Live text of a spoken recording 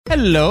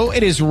Hello,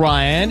 it is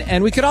Ryan,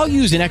 and we could all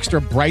use an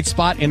extra bright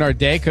spot in our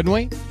day, couldn't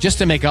we? Just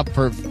to make up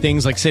for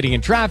things like sitting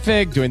in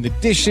traffic, doing the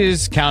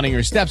dishes, counting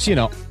your steps, you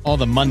know, all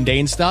the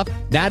mundane stuff.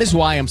 That is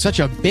why I'm such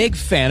a big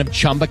fan of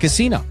Chumba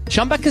Casino.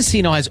 Chumba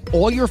Casino has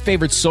all your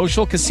favorite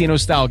social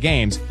casino-style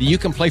games that you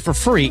can play for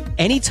free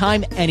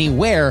anytime,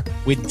 anywhere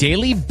with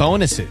daily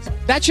bonuses.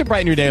 That should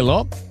brighten your day a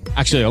little.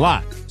 Actually, a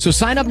lot. So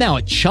sign up now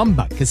at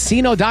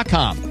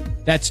ChumbaCasino.com.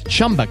 That's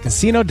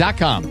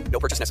ChumbaCasino.com. No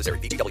purchase necessary.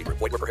 VGW Group.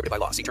 Void where prohibited by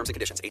law. See terms and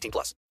conditions.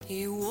 18+.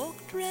 He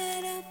walked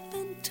right up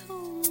and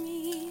told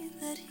me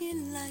that he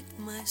liked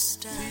my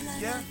style.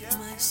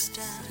 My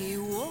style. He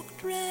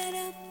walked right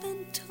up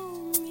and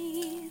told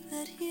me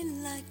that he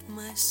liked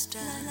my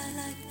style. I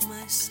like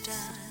my style.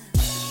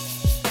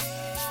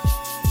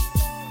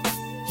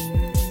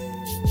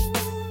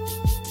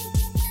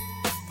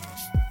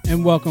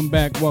 And welcome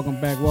back to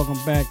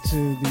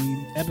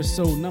the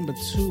episode number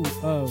 2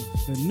 of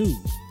the new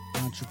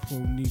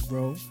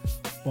Entrepernegro,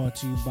 brought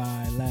to you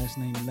by Last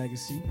Name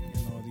Legacy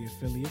and all the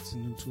affiliates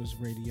and New Twist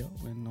Radio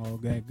and all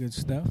that good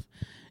stuff.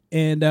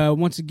 And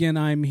once again,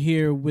 I'm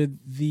here with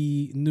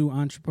the new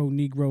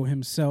Entrepernegro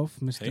himself,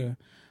 Mr.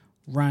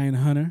 Ryan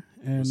Hunter,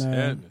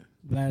 and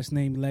Last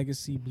Name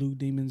Legacy, Blue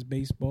Demons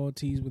baseball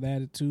tees with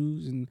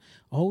attitudes, and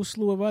a whole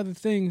slew of other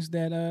things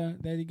that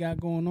he got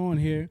going on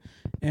here.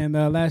 And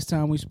last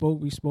time we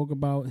spoke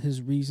about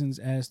his reasons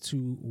as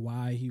to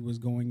why he was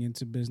going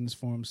into business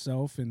for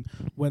himself and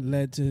what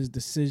led to his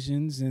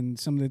decisions and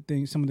some of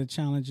the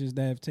challenges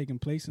that have taken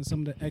place and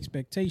some of the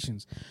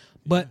expectations.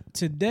 But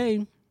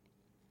today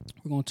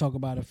we're going to talk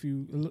about a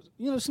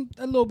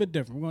little bit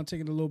different. We're going to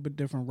take it a little bit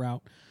different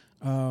route.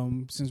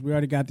 Since we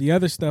already got the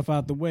other stuff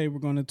out the way, we're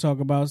going to talk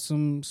about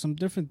some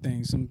different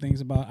things, some things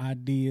about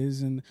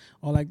ideas and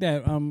all like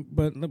that.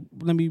 But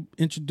let me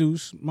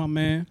introduce my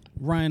man,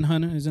 Ryan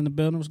Hunter is in the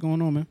building. What's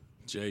going on, man?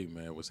 Jay,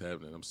 man, what's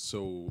happening? I'm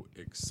so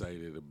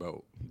excited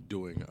about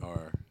doing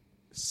our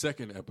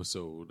second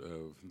episode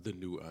of the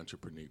new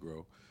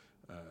Entrepernegro.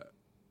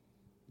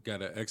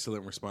 Got an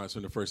excellent response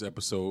from the first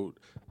episode.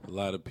 A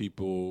lot of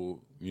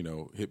people,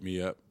 hit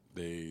me up.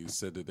 They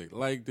said that they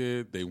liked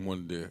it. They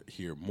wanted to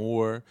hear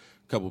more. A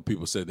couple of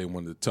people said they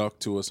wanted to talk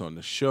to us on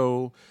the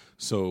show.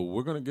 So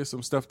we're going to get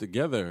some stuff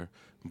together.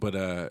 But,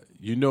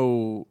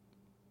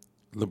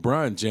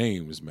 LeBron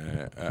James,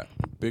 man,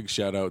 big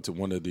shout out to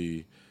one of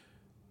the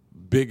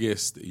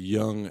biggest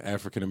young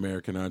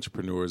African-American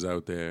entrepreneurs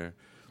out there.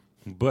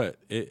 But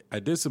I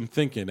did some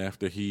thinking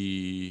after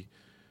he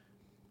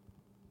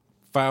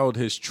filed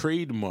his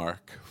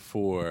trademark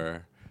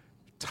for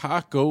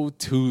Taco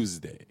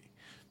Tuesday.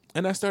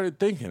 And I started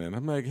thinking, and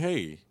I'm like,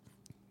 hey,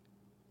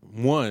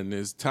 one,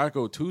 is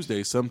Taco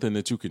Tuesday something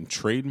that you can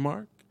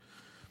trademark?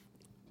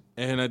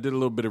 And I did a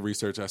little bit of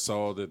research. I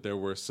saw that there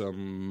were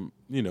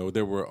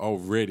there were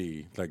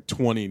already like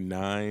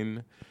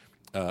 29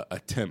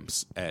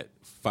 attempts at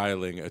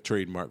filing a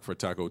trademark for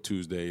Taco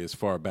Tuesday as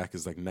far back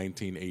as like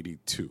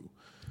 1982.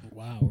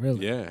 Wow,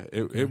 really? Yeah,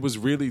 it was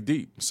really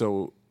deep.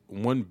 So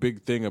one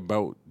big thing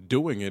about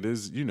doing it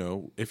is,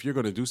 if you're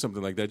going to do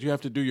something like that, you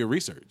have to do your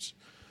research.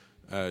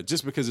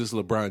 Just because it's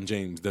LeBron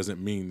James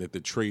doesn't mean that the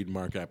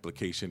trademark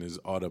application is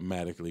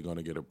automatically going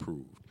to get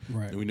approved.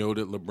 Right. We know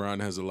that LeBron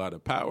has a lot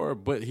of power,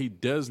 but he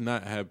does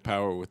not have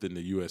power within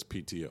the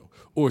USPTO,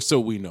 or so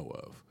we know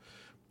of.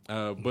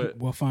 But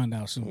we'll find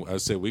out soon. I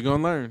said we're going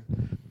to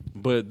learn.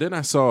 But then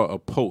I saw a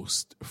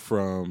post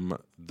from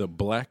the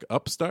Black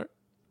Upstart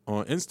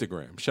on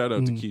Instagram. Shout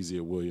out to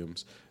Kezia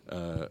Williams,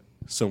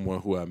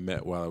 someone who I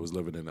met while I was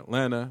living in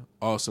Atlanta.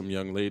 Awesome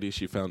young lady.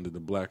 She founded the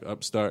Black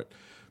Upstart.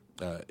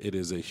 It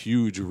is a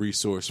huge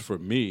resource for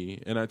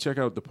me, and I check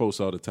out the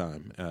posts all the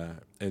time.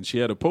 And she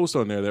had a post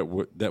on there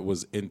that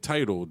was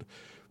entitled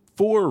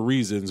 4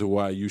 Reasons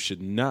Why You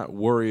Should Not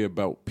Worry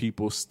About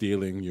People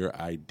Stealing Your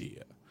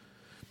Idea.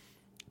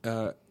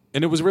 And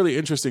it was really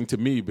interesting to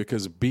me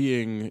because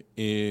being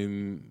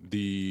in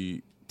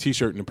the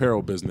T-shirt and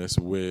apparel business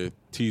with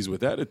Tees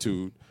with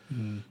Attitude,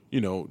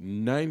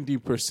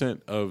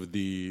 90% of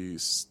the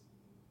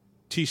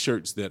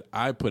T-shirts that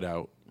I put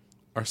out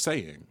are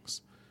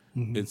sayings.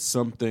 Mm-hmm. It's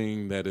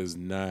something that is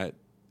not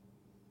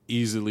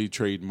easily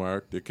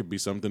trademarked. It could be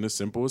something as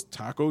simple as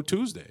Taco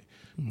Tuesday.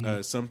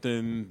 Mm-hmm.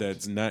 Something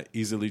that's not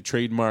easily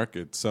trademarked.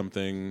 It's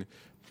something,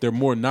 they're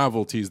more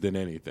novelties than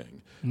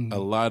anything. Mm-hmm. A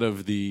lot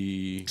of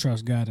the...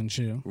 Trust God and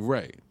chill.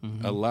 Right.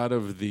 Mm-hmm. A lot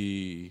of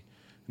the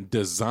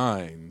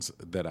designs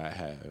that I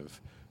have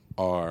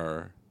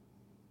are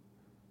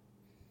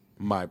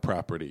my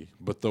property,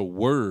 but the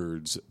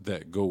words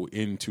that go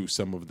into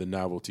some of the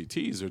novelty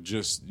tees are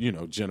just,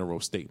 general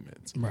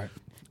statements. Right.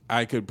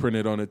 I could print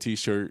it on a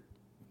T-shirt,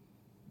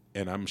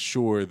 and I'm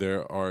sure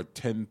there are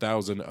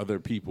 10,000 other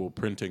people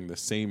printing the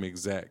same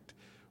exact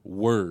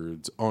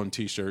words on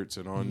T-shirts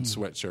and on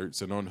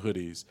sweatshirts and on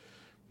hoodies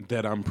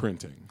that I'm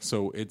printing.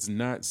 So it's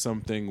not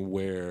something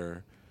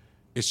where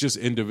it's just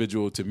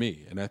individual to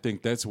me. And I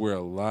think that's where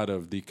a lot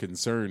of the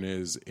concern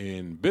is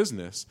in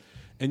business.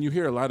 And you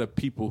hear a lot of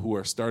people who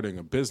are starting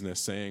a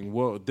business saying,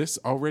 well, this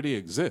already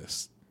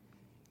exists.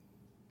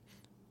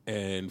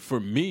 And for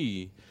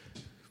me,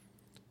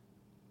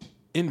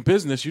 in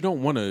business, you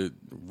don't want to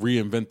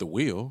reinvent the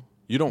wheel.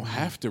 You don't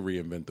have to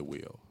reinvent the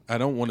wheel. I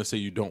don't want to say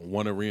you don't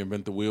want to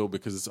reinvent the wheel,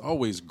 because it's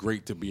always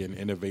great to be an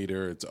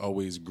innovator. It's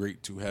always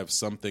great to have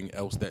something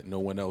else that no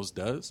one else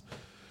does.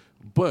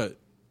 But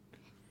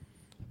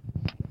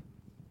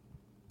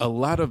a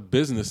lot of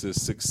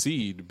businesses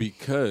succeed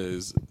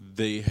because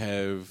they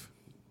have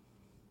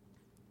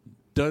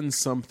done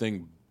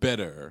something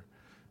better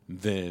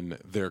than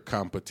their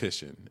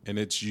competition. And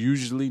it's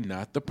usually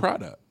not the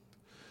product.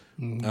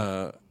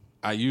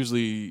 I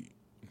usually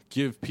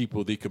give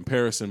people the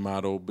comparison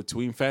model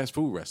between fast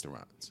food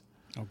restaurants.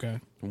 Okay.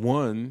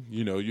 One,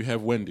 you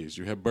have Wendy's,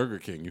 you have Burger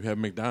King, you have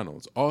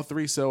McDonald's. All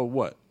three sell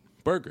what?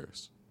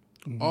 Burgers.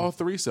 All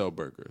three sell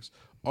burgers.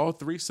 All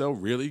three sell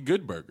really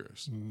good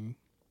burgers.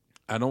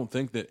 I don't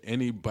think that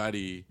any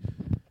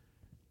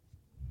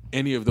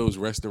of those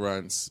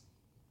restaurants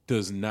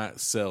does not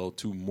sell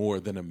to more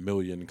than 1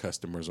 million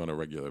customers on a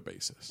regular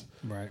basis.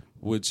 Right.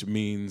 Which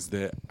means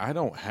that I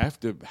don't have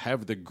to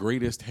have the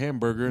greatest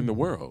hamburger in the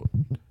world.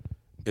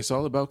 It's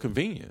all about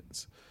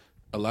convenience.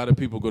 A lot of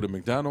people go to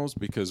McDonald's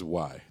because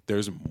why?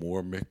 There's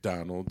more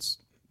McDonald's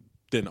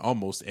than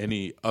almost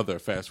any other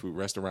fast food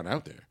restaurant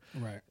out there.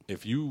 Right.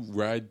 If you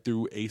ride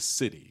through a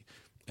city,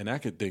 and I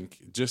could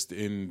think just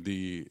in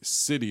the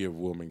city of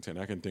Wilmington,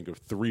 I can think of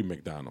 3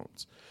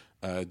 McDonald's.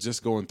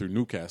 Just going through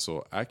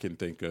Newcastle, I can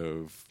think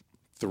of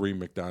 3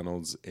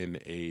 McDonald's in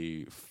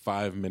a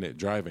 5-minute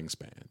driving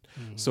span.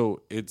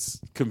 So it's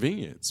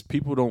convenience.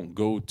 People don't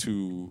go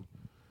to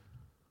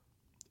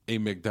a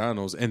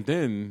McDonald's. And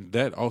then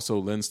that also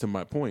lends to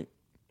my point.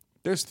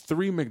 There's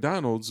 3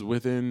 McDonald's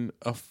within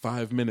a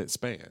 5-minute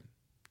span.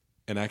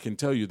 And I can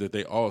tell you that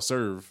they all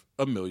serve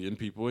 1 million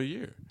people a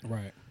year.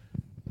 Right.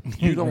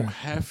 You don't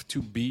have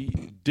to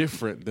be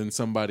different than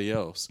somebody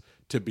else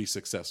to be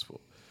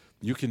successful.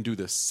 You can do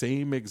the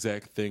same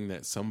exact thing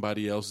that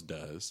somebody else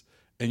does,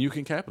 and you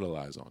can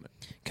capitalize on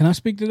it. Can I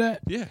speak to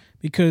that? Yeah.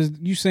 Because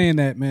you saying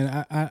that,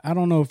 man, I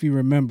don't know if you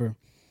remember,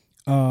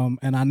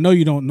 and I know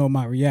you don't know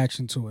my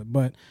reaction to it,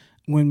 but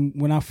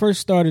when I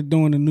first started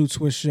doing the New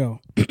Twist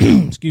show,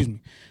 excuse me,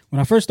 when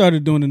I first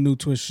started doing the New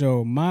Twist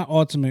show, my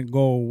ultimate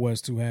goal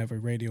was to have a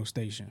radio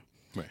station.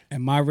 Right.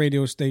 And my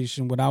radio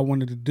station, what I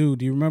wanted to do,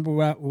 do you remember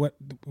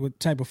what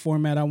type of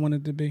format I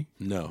wanted to be?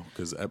 No,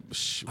 because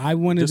I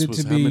wanted this it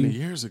was to how be. many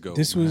years ago?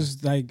 This man?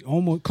 was like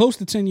almost close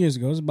to 10 years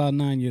ago. It was about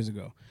 9 years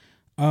ago.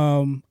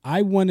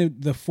 I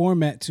wanted the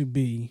format to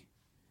be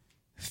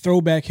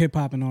throwback hip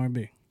hop and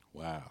R&B.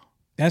 Wow.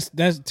 That's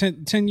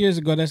 10 years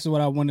ago. That's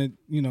what I wanted.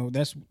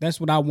 That's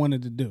what I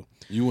wanted to do.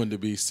 You wanted to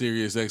be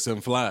Sirius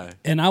XM Fly.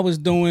 And I was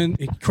doing.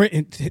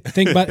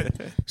 Think about it.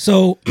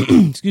 So,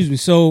 excuse me.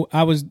 So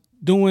I was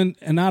doing,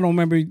 and I don't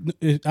remember.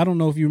 I don't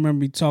know if you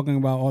remember me talking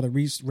about all the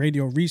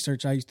radio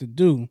research I used to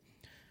do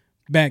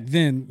back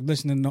then,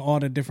 listening to all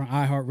the different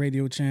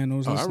iHeartRadio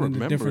channels, listening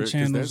to different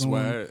channels. That's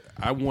why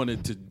I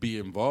wanted to be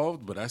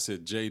involved, but I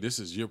said, Jay, this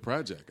is your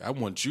project. I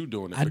want you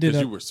doing it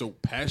because you were so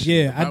passionate.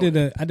 Yeah, about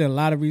it. I did a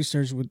lot of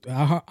research with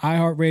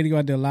iHeartRadio.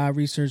 I did a lot of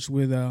research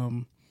with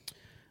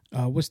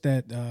what's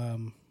that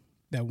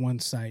that one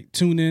site,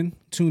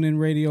 TuneIn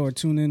Radio or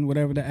TuneIn,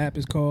 whatever the app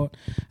is called.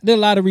 I did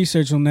a lot of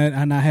research on that,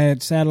 and I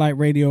had satellite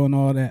radio and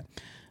all that.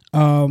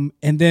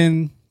 And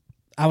then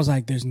I was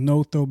like, "There's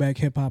no throwback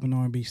hip hop and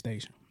R&B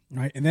station."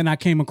 Right. And then I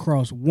came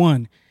across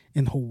one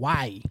in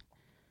Hawaii.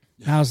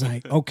 And I was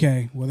like,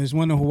 okay, well, there's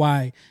one in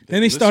Hawaii. Then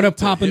they started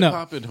popping up.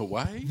 Hip-hop in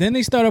Hawaii? Then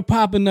they started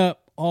popping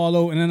up all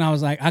over. And then I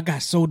was like, I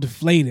got so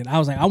deflated. I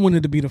was like, I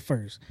wanted to be the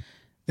first.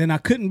 Then I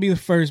couldn't be the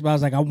first, but I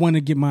was like, I want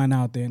to get mine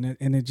out there.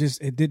 And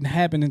it didn't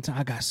happen until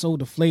I got so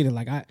deflated.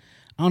 Like, I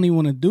don't even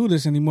want to do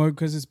this anymore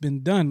because it's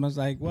been done. I was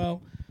like,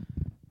 well,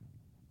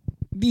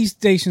 these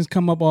stations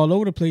come up all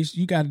over the place.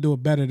 You got to do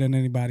it better than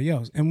anybody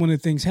else. And one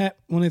of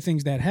the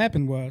things that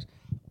happened was,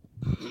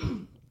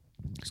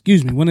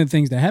 excuse me, one of the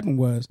things that happened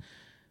was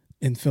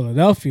in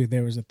Philadelphia,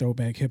 there was a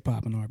throwback hip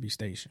hop and R&B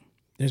station.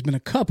 There's been a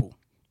couple.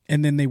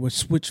 And then they would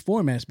switch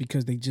formats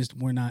because they just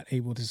were not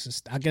able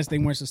to, I guess they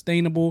weren't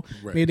sustainable.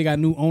 Right. Maybe they got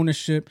new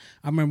ownership.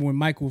 I remember when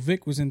Michael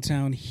Vick was in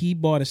town, he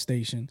bought a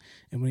station.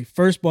 And when he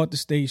first bought the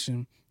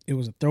station, it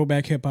was a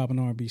throwback hip hop and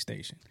R&B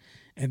station.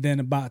 And then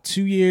about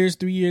 3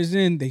 years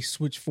in, they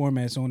switched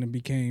formats on and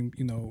became,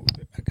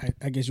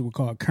 I guess you would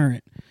call it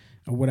current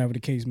or whatever the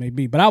case may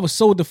be. But I was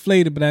so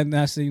deflated, but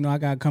I said, I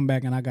gotta come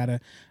back and I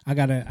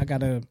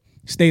gotta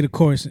stay the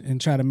course and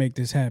try to make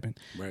this happen.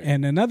 Right.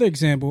 And another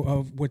example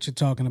of what you're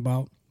talking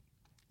about,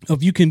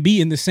 of you can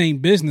be in the same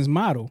business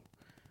model.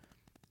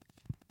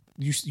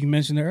 You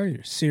mentioned it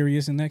earlier,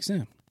 Sirius and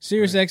XM.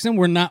 Sirius XM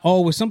were not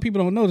always, some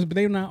people don't know this, but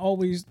they were not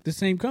always the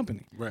same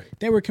company. Right.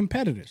 They were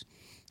competitors.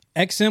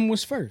 XM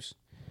was first.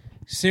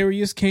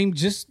 Sirius came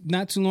just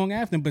not too long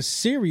after, but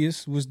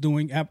Sirius was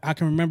doing. I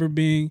can remember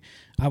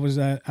I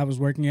was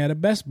working at a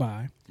Best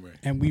Buy, right,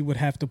 and we would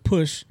have to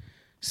push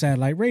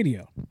satellite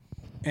radio.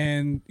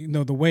 And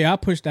the way I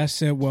pushed, I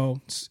said,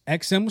 well,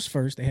 XM was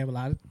first. They have a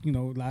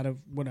lot of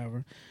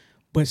whatever,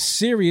 But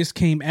Sirius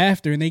came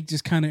after, and they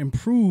just kind of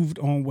improved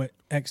on what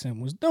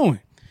XM was doing.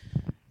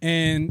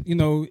 And,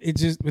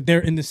 but they're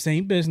in the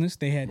same business.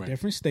 They had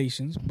different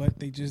stations, but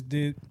they just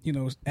did,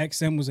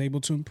 XM was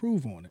able to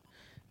improve on it.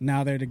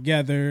 Now they're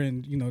together,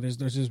 and, there's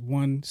just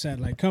one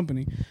satellite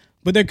company.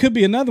 But there could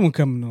be another one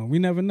coming along. We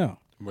never know.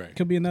 Right.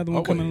 Could be another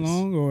one coming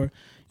along, or,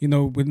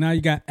 but now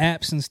you got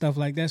apps and stuff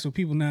like that, so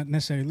people not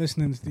necessarily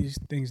listening to these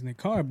things in their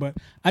car. But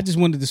I just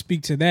wanted to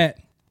speak to that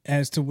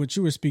as to what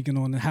you were speaking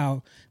on and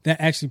how that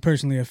actually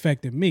personally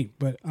affected me.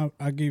 But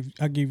I gave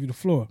you the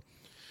floor.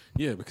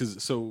 Yeah,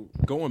 because so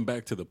going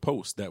back to the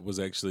post, that was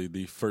actually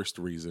the first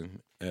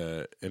reason,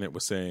 and it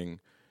was saying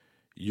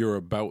you're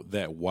about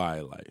that why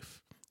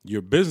life.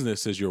 Your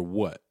business is your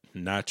what,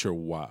 not your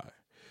why.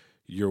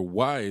 Your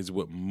why is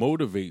what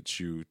motivates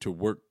you to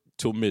work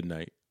till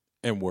midnight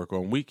and work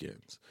on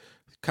weekends.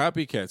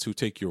 Copycats who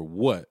take your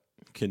what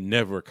can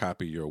never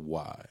copy your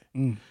why.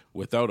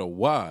 Without a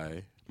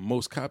why,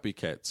 most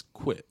copycats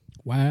quit.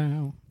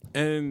 Wow.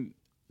 And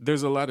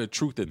there's a lot of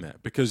truth in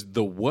that because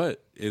the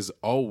what is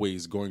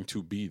always going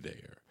to be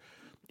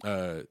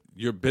there.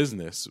 Your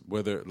business,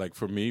 whether like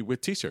for me with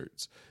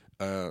T-shirts,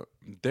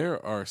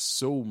 there are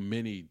so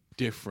many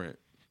different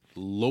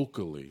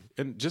locally,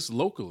 and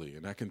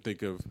I can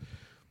think of,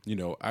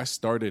 I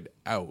started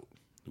out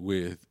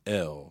with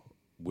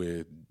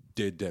with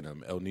Did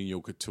Denim, El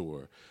Nino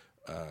Couture,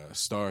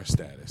 Star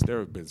Status. There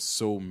have been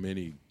so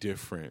many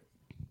different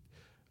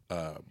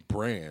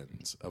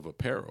brands of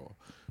apparel.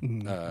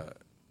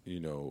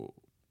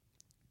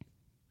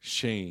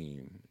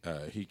 Shane,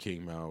 he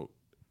came out,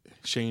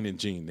 Shane and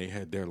Jean, they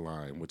had their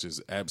line, which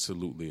is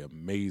absolutely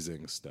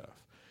amazing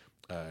stuff.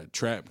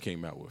 Trap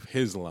came out with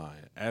his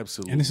line,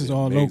 absolutely, and this is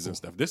all amazing local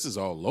stuff. This is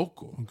all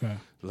local. Okay,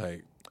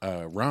 like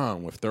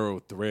Ron with Thorough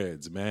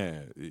Threads,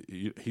 man,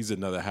 he's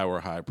another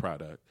Howard High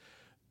product.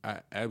 I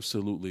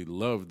absolutely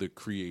love the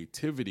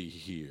creativity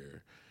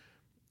here,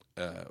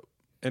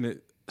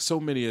 and so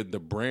many of the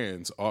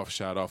brands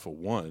shot off of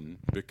one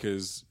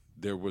because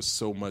there was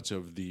so much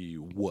of the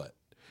what.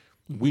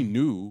 We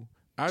knew,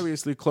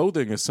 obviously,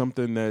 clothing is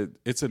something that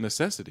it's a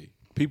necessity.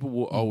 People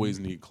will always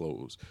need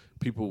clothes.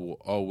 People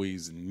will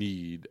always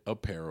need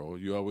apparel.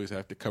 You always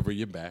have to cover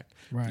your back.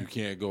 Right. You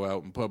can't go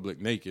out in public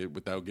naked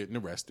without getting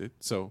arrested.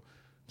 So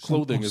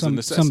clothing is a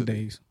necessity. Some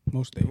days.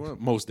 Most days. Well,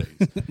 most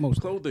days.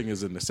 Clothing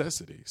is a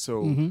necessity.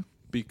 So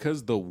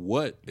because the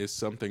what is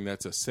something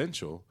that's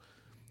essential,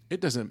 it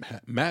doesn't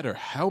matter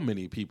how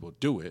many people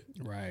do it.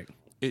 Right.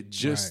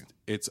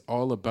 It's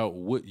all about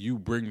what you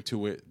bring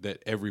to it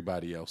that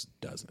everybody else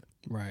doesn't.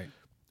 Right.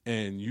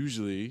 And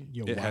usually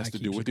it has to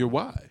do with you your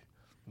why.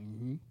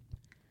 Mm-hmm.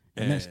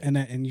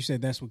 And you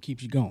said that's what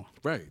keeps you going.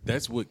 Right.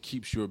 That's what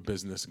keeps your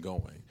business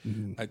going.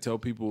 Mm-hmm. I tell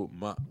people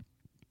my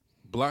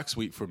Block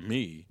Suite for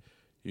me,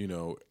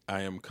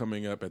 I am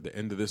coming up at the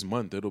end of this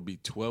month. It'll be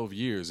 12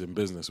 years in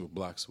business with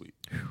Block Suite.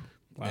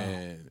 Wow.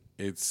 And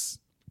it's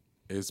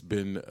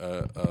been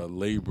a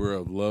labor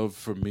of love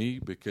for me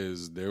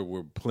because there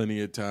were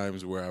plenty of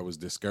times where I was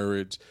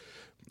discouraged.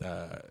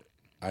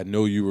 I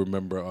know you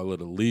remember all of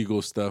the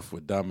legal stuff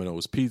with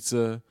Domino's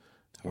Pizza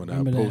when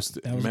I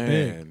posted. That was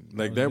man, big.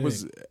 like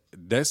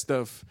that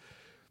stuff.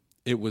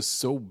 It was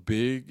so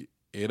big,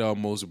 it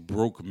almost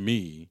broke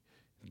me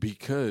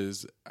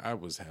because I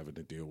was having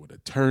to deal with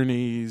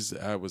attorneys.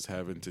 I was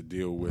having to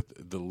deal with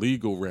the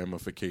legal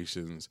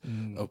ramifications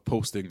of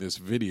posting this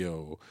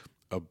video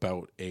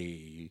about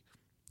a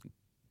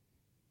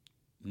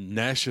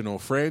national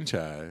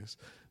franchise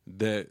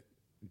that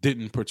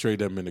didn't portray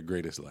them in the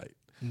greatest light.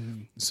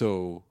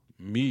 So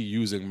me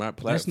using my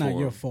platform. That's not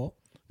your fault.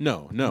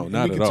 No, not at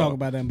all. We can talk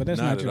about that, but that's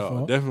not your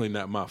fault. Definitely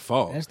not my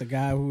fault. That's the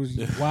guy who's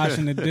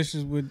washing the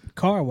dishes with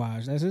car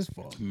wash. That's his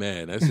fault.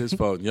 Man, that's his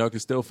fault. And y'all can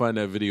still find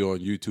that video on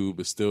YouTube.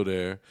 It's still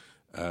there.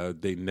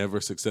 They never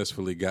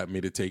successfully got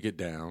me to take it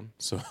down.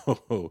 So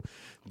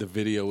the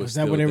video is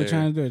still there. Is that what they were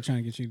trying to do? Trying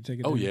to get you to take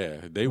it down? Oh, yeah.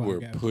 They were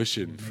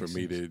pushing for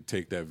me to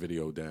take that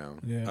video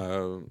down.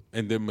 Yeah.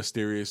 And then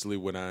mysteriously,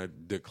 when I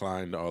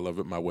declined all of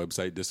it, my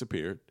website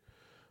disappeared.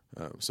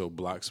 So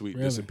Block Suite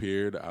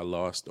disappeared. I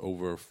lost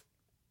over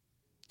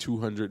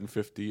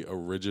 250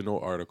 original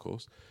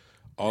articles.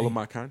 All of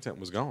my content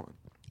was gone.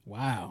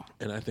 Wow.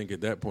 And I think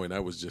at that point, I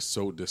was just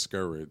so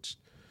discouraged.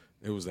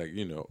 It was like,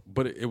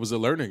 but it was a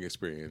learning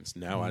experience.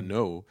 Now I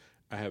know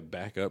I have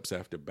backups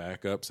after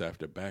backups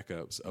after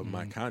backups of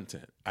my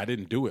content. I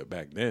didn't do it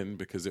back then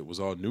because it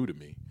was all new to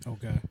me.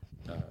 Okay.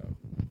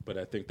 But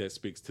I think that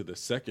speaks to the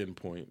second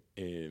point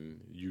in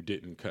you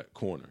didn't cut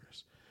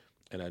corners.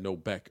 And I know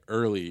back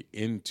early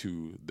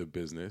into the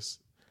business,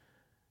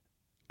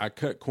 I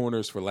cut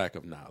corners for lack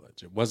of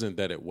knowledge. It wasn't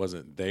that it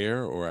wasn't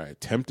there or I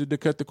attempted to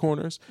cut the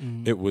corners.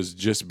 It was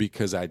just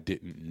because I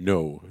didn't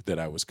know that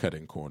I was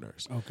cutting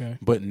corners. Okay.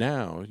 But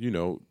now,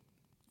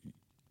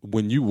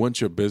 when you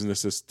want your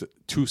businesses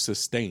to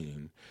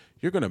sustain,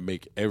 you're going to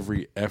make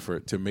every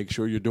effort to make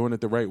sure you're doing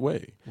it the right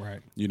way.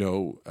 Right.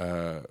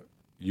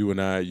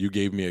 you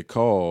gave me a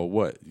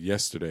call,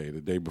 yesterday,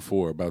 the day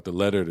before, about the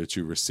letter that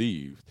you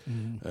received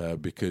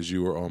because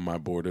you were on my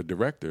board of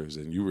directors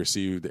and you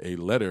received a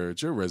letter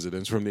at your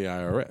residence from the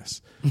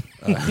IRS.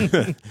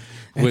 That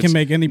can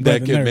make anybody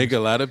That can nervous. make a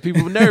lot of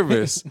people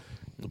nervous.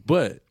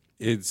 But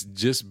it's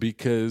just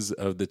because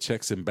of the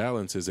checks and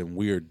balances, and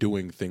we are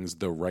doing things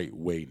the right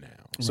way now.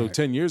 So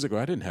 10 years ago,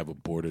 I didn't have a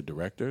board of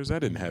directors. I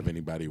didn't have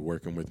anybody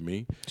working with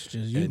me. It's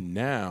just you. And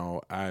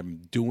now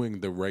I'm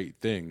doing the right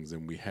things,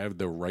 and we have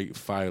the right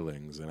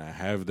filings, and I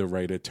have the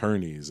right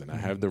attorneys, and I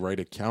have the right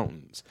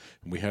accountants,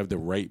 and we have the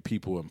right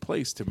people in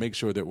place to make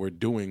sure that we're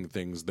doing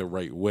things the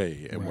right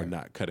way and we're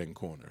not cutting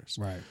corners.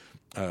 Right.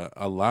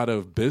 A lot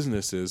of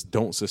businesses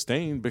don't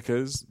sustain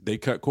because they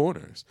cut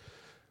corners.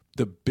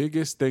 The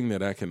biggest thing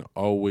that I can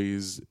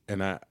always,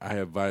 and I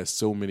advise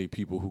so many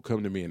people who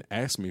come to me and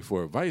ask me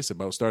for advice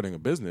about starting a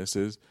business,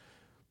 is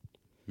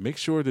make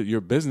sure that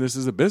your business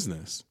is a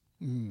business.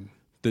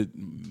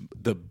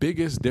 The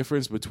biggest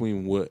difference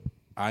between what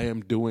I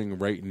am doing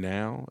right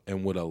now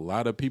and what a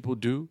lot of people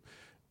do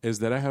is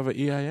that I have an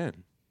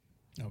EIN.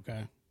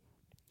 Okay.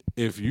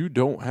 If you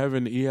don't have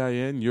an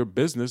EIN, your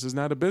business is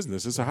not a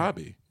business. It's a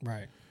hobby.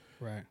 Right.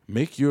 Right.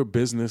 Make your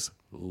business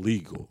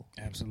legal.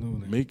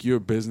 Absolutely. Make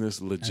your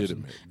business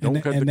legitimate.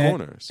 Absolutely. Don't cut the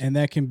corners. And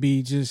that can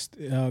be just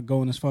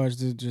going as far as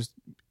to just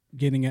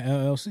getting an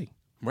LLC.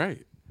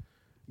 Right.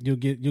 You'll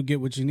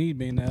get what you need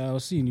being an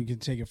LLC, and you can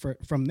take it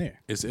from there.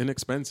 It's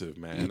inexpensive,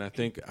 man. And I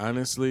think,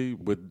 honestly,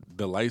 with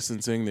the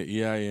licensing,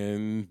 the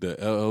EIN, the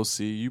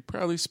LLC, you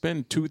probably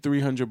spend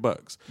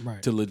 $200-$300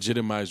 Right. to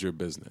legitimize your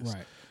business.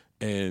 Right.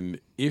 And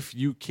if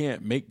you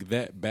can't make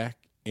that back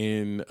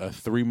in a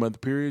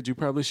 3-month period, you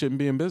probably shouldn't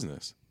be in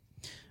business.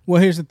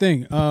 Well, here's the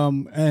thing,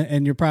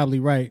 and you're probably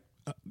right,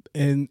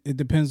 and it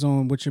depends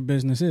on what your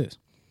business is.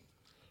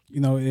 You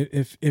know,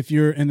 if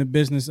you're in the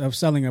business of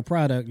selling a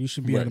product, you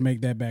should be able to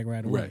make that back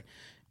right away. Right.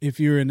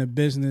 If you're in a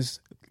business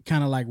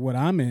kind of like what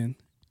I'm in,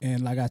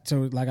 and like I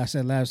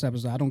said last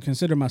episode, I don't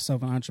consider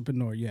myself an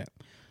entrepreneur yet,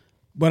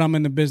 but I'm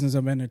in the business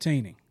of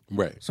entertaining.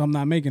 Right. So I'm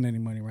not making any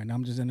money right now.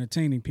 I'm just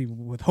entertaining people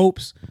with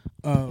hopes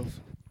of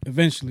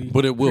eventually.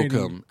 But it will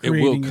come. It will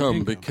creating come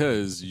income.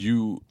 because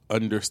you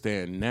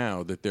understand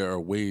now that there are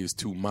ways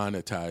to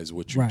monetize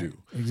what you Right, do.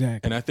 exactly.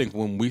 And I think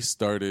when we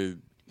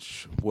started,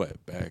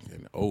 back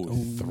in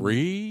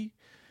 2003?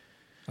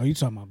 Oh, you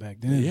talking about back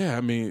then? Yeah,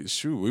 I mean,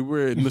 shoot, we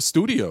were in the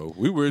studio.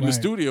 We were in the Right.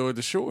 studio at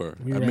the shore.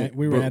 We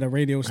were at a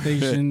radio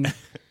station.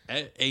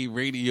 At a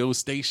radio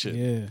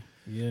station.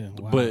 Yeah.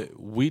 Wow. But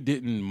we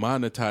didn't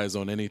monetize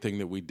on anything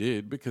that we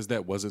did because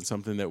that wasn't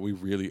something that we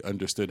really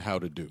understood how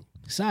to do.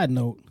 Side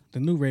note: the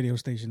new radio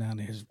station down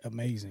there is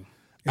amazing.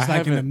 It's I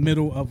like in the haven't-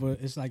 middle of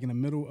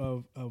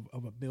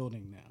a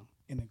building now,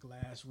 in a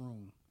glass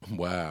room.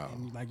 Wow.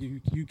 And like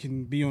you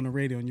can be on the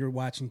radio and you're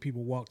watching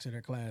people walk to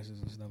their classes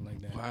and stuff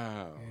like that.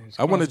 Wow. Yeah, it's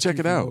I want to across the check street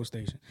it from the out. old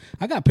station.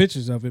 I got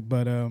pictures of it,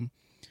 but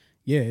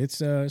yeah, it's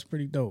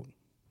pretty dope.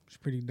 It's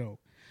pretty dope.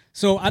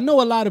 So I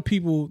know a lot of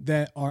people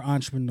that are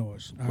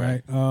entrepreneurs. All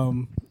right.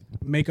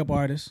 Makeup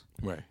artists,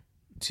 Right.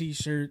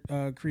 T-shirt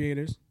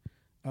creators.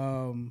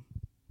 I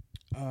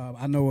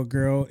know a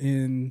girl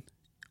in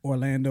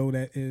Orlando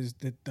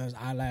that does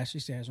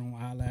eyelashes. She has her own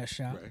eyelash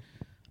shop.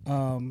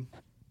 Right.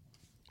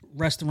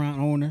 Restaurant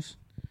owners,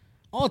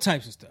 all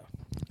types of stuff.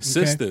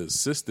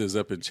 Sisters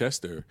up in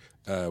Chester.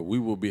 We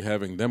will be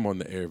having them on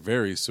the air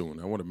very soon.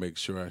 I want to make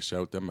sure I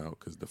shout them out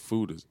because the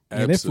food is Yeah,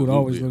 their absolutely food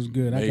always looks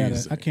good.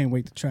 amazing. I can't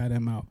wait to try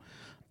them out.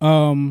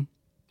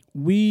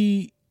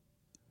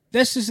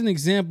 That's just an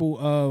example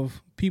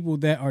of people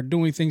that are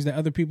doing things that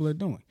other people are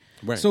doing.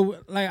 Right. So,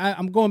 like,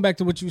 I'm going back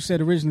to what you said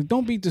originally.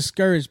 Don't be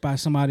discouraged by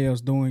somebody else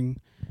doing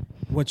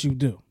what you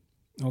do.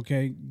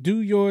 Okay,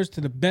 do yours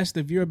to the best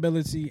of your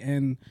ability,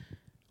 and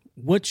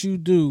what you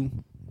do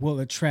will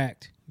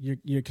attract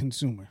your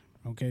consumer.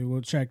 Okay, will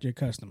attract your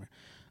customer.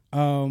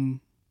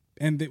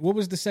 What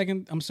was the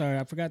second? I'm sorry,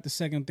 I forgot the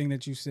second thing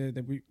that you said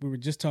that we were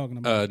just talking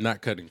about.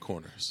 Not cutting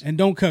corners. And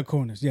don't cut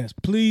corners. Yes,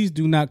 please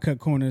do not cut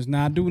corners.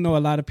 Now, I do know a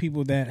lot of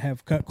people that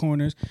have cut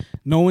corners,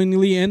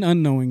 knowingly and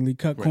unknowingly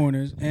cut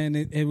corners, and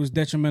it was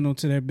detrimental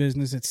to their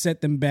business. It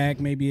set them back.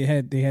 Maybe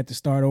they had to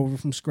start over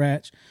from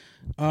scratch.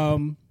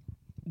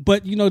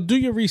 But, do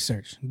your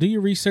research. Do your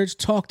research.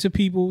 Talk to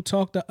people.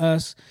 Talk to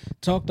us.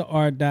 Talk to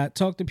RDOT.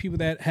 Talk to people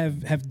that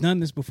have done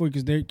this before,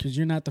 because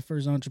you're not the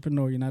first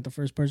entrepreneur. You're not the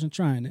first person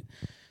trying it.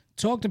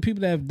 Talk to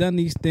people that have done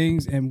these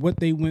things and what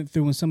they went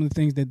through and some of the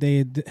things that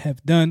they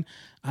have done.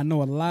 I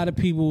know a lot of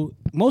people.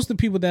 Most of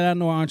the people that I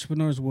know are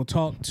entrepreneurs will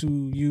talk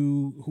to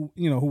you,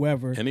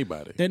 whoever.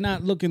 Anybody. They're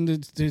not looking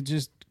to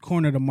just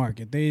corner the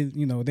market. They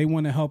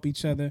want to help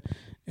each other.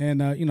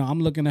 And, I'm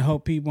looking to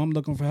help people. I'm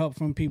looking for help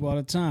from people all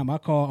the time. I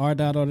call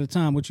RDOT all the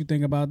time. What you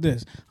think about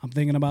this? I'm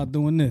thinking about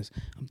doing this.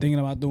 I'm thinking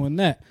about doing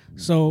that.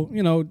 So,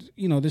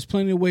 there's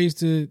plenty of ways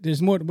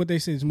there's more, what they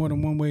say, there's more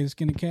than one way to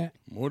skin a cat.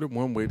 More than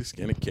one way to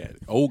skin a cat.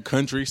 Old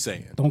country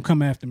saying. Don't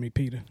come after me,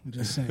 Peter. I'm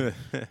just saying.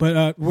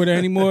 But were there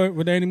any more?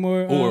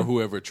 Or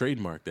whoever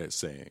trademarked that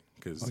saying.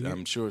 because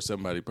I'm sure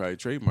somebody probably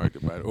trademarked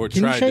it by it or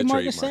Can tried you to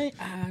trademark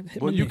trademark.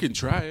 it? Well, you can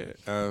try it.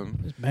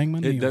 Just bang my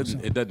knee.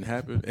 It doesn't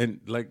happen.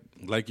 And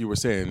like you were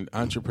saying,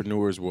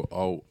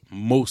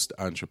 most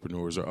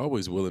entrepreneurs are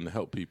always willing to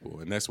help people,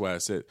 and that's why I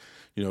said,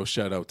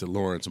 shout out to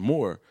Lawrence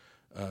Moore,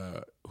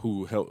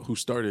 who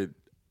started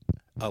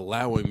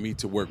allowing me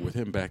to work with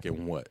him back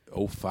in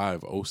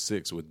 05,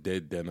 06 with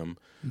Dead Denim,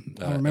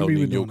 El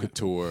Nino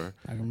Couture,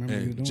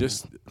 and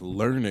just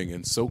learning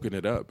and soaking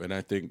it up. And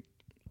I think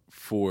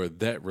for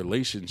that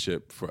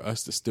relationship, for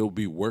us to still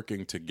be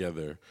working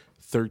together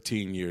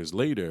 13 years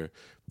later,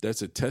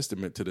 that's a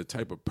testament to the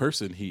type of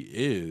person he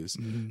is,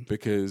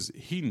 because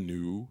he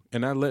knew,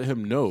 and I let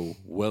him know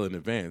well in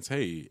advance,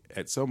 hey,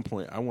 at some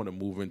point I want to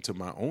move into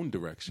my own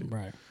direction.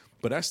 Right.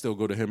 But I still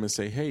go to him and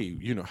say, hey,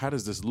 how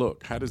does this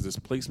look? How does this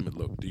placement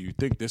look? Do you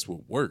think this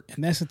will work?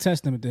 And that's a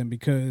testament then,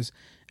 because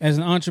as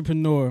an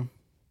entrepreneur,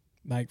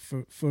 like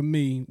for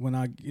me, when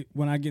I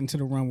get into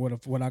the run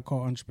with what I call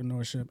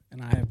entrepreneurship,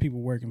 and I have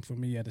people working for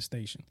me at a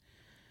station,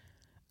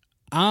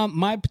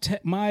 my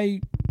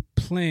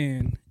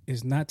plan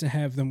is not to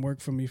have them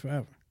work for me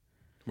forever.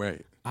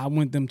 Right. I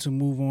want them to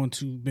move on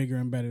to bigger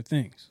and better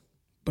things.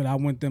 But I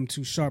want them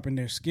to sharpen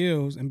their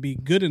skills and be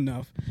good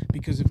enough,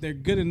 because if they're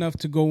good enough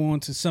to go on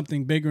to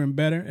something bigger and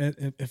better,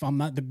 if I'm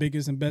not the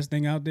biggest and best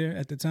thing out there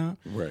at the time,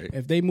 right.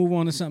 If they move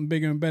on to something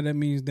bigger and better, that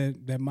means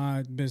that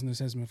my business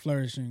has been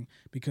flourishing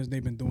because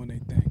they've been doing their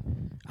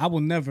thing. I will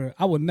never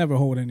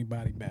hold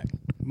anybody back.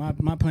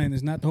 My plan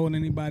is not to hold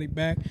anybody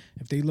back.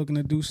 If they looking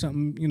to do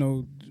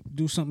something,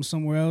 do something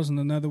somewhere else in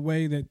another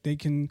way that they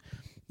can,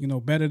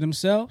 better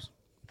themselves,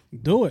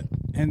 do it.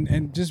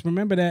 And just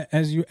remember that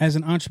as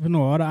an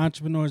entrepreneur, all the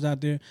entrepreneurs out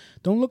there,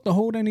 don't look to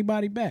hold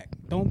anybody back.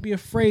 Don't be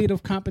afraid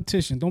of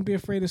competition. Don't be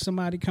afraid of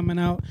somebody coming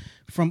out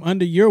from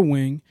under your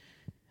wing,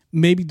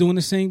 maybe doing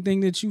the same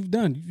thing that you've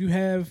done. You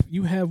have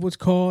what's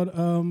called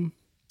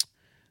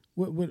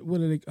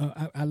what are they?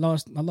 I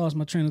lost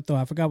my train of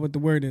thought. I forgot what the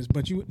word is.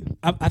 But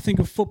I think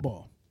of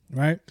football,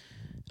 right?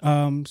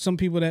 Some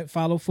people that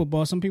follow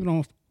football, some people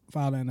don't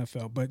follow the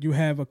NFL, but you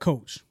have a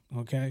coach,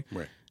 okay?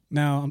 Right.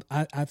 Now,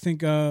 I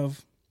think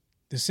of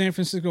the San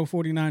Francisco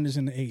 49ers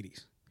in the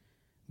 80s.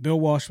 Bill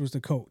Walsh was the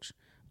coach.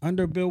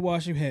 Under Bill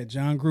Walsh, you had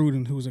John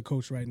Gruden, who is a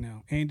coach right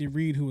now. Andy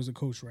Reid, who is a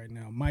coach right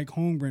now. Mike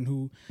Holmgren,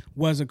 who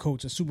was a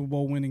coach, a Super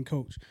Bowl winning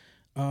coach.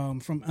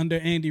 From under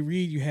Andy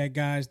Reid, you had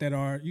guys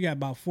you got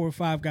about 4 or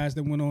 5 guys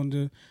that went on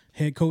to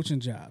head coaching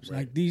jobs. Right.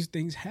 Like, these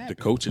things happen. The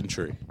coaching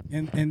tree.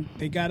 And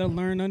they got to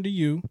learn under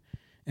you,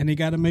 and they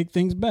got to make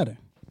things better.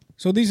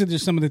 So these are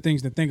just some of the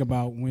things to think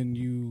about when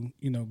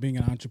being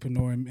an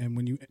entrepreneur, and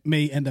when you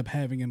may end up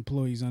having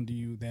employees under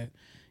you that,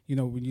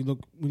 when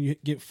you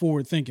get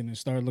forward thinking and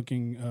start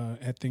looking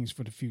at things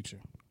for the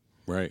future.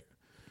 Right.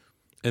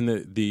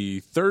 And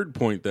the third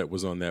point that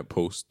was on that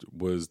post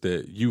was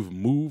that you've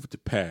moved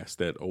past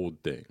that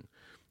old thing.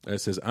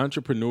 It says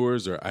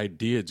entrepreneurs are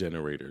idea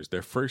generators.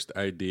 Their first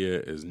idea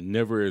is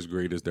never as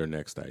great as their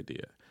next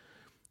idea.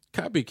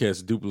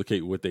 Copycats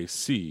duplicate what they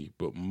see,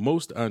 but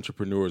most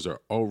entrepreneurs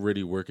are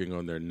already working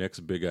on their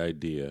next big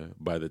idea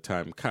by the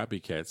time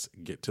copycats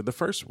get to the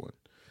first one.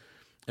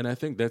 And I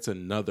think that's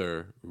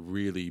another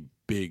really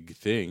big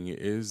thing,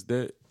 is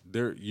that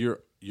you're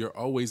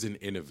always an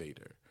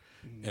innovator.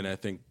 Mm-hmm. And I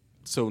think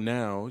so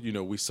now,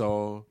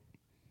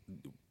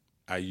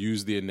 I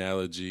use the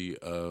analogy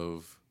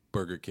of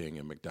Burger King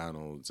and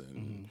McDonald's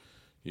and,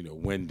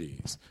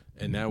 Wendy's.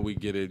 And now we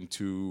get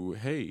into,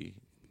 hey,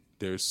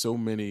 there's so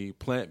many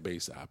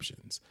plant-based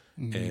options,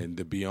 and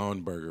the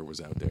Beyond Burger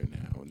was out there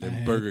now, and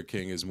then Burger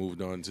King has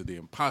moved on to the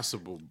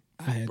Impossible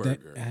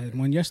Burger. I had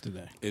one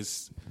yesterday.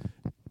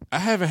 I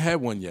haven't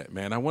had one yet,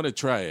 man. I want to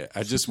try it.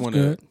 I just want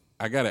to.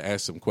 I got to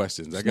ask some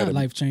questions. It's not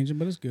life-changing,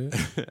 but it's good.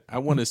 I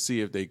want to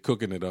see if they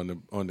cooking it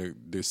on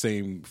the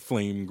same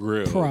flame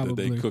grill that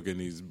they cooking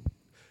these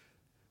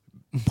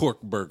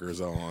pork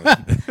burgers on.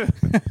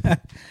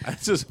 I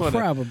just want to.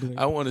 Probably.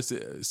 I want to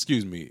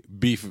say,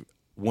 beef.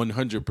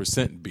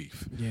 100%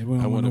 beef. Yeah, we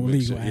don't want no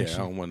illegal action. Yeah, I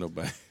don't want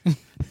nobody. I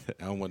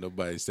don't want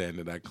nobody saying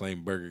that I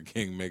claim Burger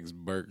King makes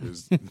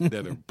burgers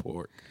that are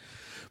pork.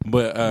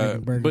 But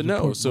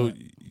no. So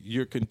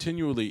you're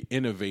continually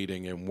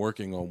innovating and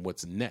working on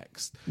what's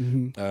next.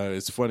 Mm-hmm.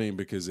 It's funny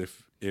because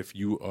if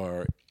you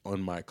are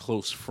on my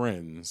close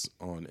friends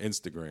on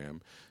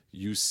Instagram,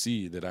 you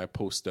see that I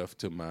post stuff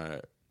to my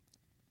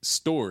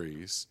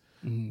stories.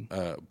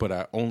 Mm-hmm. But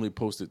I only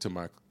post it to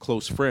my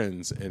close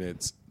friends, and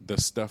it's the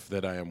stuff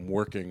that I am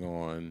working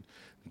on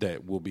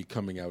that will be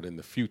coming out in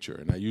the future.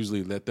 And I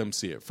usually let them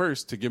see it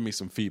first to give me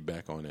some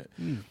feedback on it.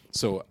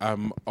 So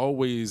I'm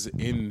always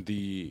in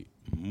the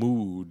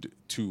mood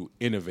to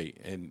innovate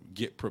and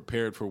get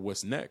prepared for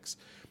what's next,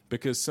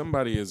 because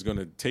somebody is going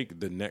to take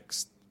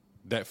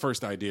that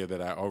first idea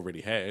that I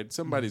already had,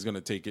 somebody's going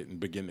to take it and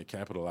begin to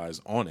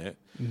capitalize on it.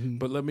 Mm-hmm.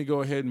 But let me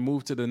go ahead and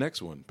move to the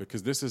next one,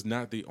 because this is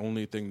not the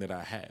only thing that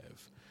I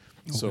have.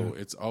 Okay. So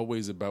it's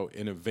always about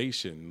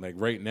innovation. Like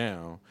right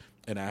now,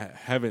 and I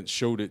haven't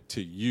showed it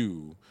to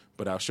you,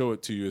 but I'll show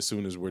it to you as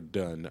soon as we're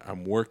done.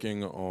 I'm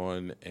working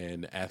on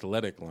an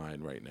athletic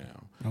line right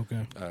now.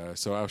 Okay.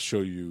 So I'll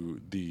show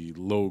you the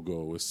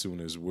logo as soon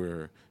as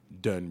we're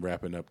done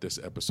wrapping up this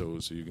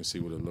episode so you can see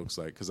what it looks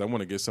like, because I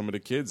want to get some of the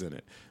kids in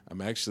it.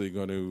 I'm actually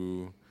going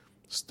to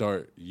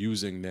start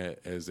using that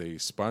as a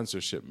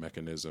sponsorship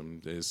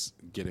mechanism, is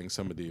getting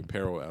some of the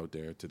apparel out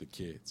there to the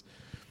kids.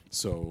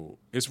 So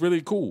it's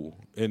really cool,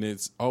 and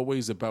it's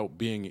always about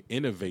being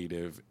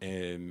innovative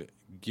and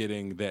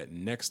getting that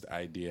next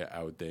idea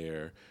out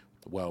there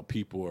while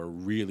people are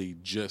really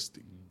just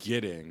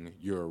getting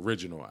your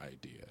original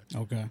idea.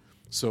 Okay.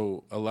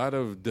 So a lot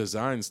of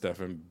design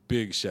stuff, and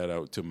big shout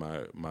out to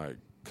my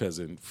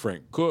cousin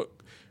Frank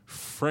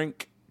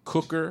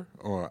Cooker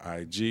on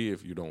IG,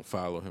 if you don't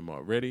follow him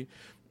already.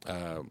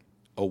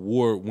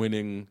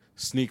 Award-winning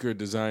sneaker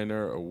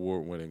designer,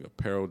 award-winning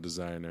apparel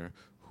designer,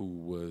 who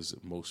was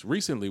most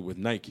recently with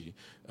Nike,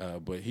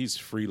 but he's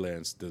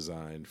freelance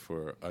designed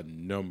for a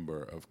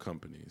number of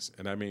companies.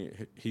 And I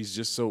mean, he's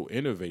just so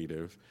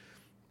innovative.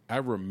 I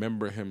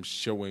remember him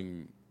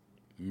showing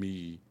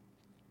me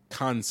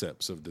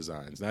concepts of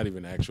designs, not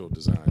even actual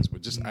designs,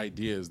 but just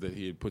ideas that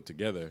he had put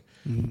together.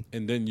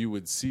 And then you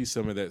would see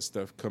some of that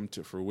stuff come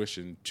to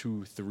fruition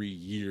 2-3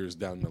 years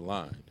down the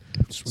line.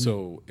 Sweet.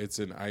 So it's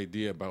an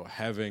idea about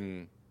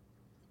having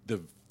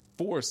the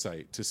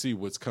foresight to see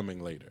what's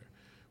coming later.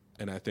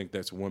 And I think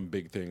that's one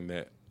big thing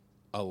that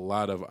a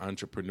lot of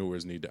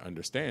entrepreneurs need to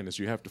understand, is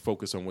you have to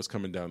focus on what's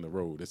coming down the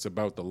road. It's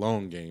about the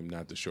long game,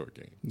 not the short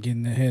game.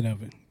 Getting ahead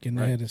of it,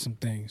 ahead of some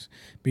things,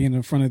 being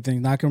in front of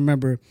things. I can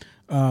remember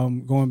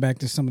going back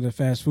to some of the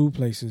fast food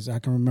places. I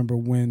can remember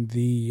when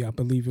I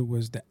believe it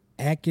was the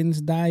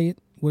Atkins diet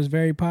was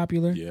very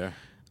popular. Yeah.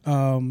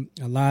 A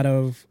lot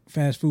of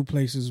fast food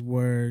places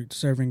were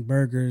serving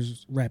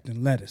burgers wrapped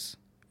in lettuce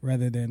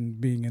rather than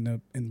being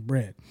in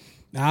bread.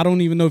 Now, I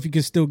don't even know if you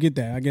can still get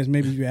that. I guess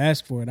maybe if you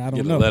ask for it. I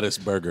don't know. Get a lettuce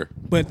burger.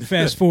 But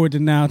fast forward to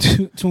now to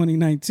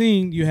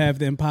 2019, you have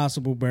the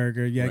Impossible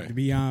Burger, you have the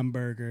Beyond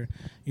Burger,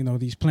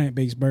 these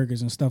plant-based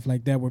burgers and stuff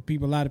like that, where a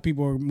lot of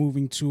people are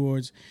moving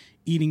towards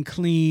eating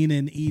clean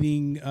and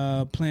eating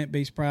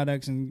plant-based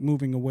products and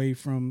moving away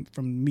from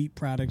meat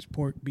products,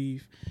 pork,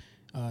 beef,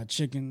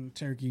 chicken,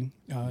 turkey,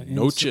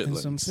 and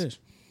some fish.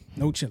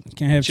 No chitlins.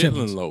 Can't have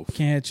chitlins. Loaf.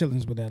 Can't have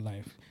chitlins with that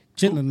life.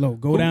 Chitlin loaf.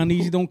 Go down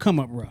easy, don't come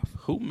up rough.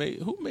 Who made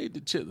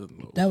the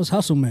chitlin loaf? That was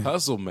Hustle Man.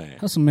 Hustle Man.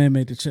 Hustle Man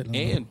made the chitlin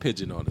loaf. And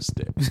pigeon on a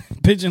stick.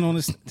 Pigeon on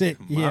a stick.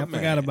 My I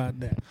forgot about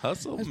that.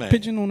 Hustle That's Man.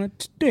 Pigeon on a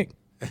stick.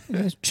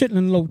 That's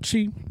chitlin loaf,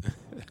 cheap.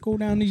 Go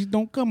down easy,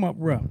 don't come up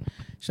rough.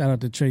 Shout out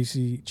to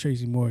Tracy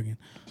Morgan.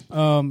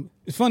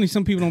 It's funny,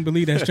 some people don't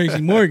believe that's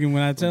Tracy Morgan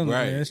when I tell them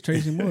that's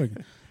Tracy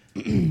Morgan.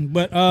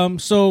 But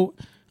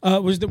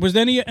was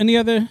there any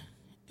other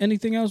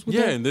anything else with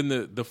that? Yeah, and then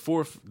the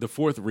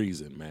fourth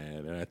reason,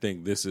 man, and I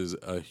think this is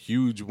a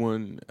huge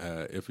one.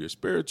 If you're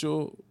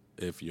spiritual,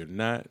 if you're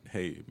not,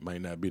 hey, it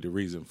might not be the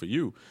reason for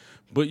you,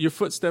 but your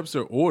footsteps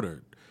are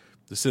ordered.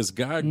 It says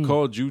God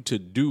called you to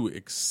do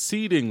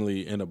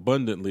exceedingly and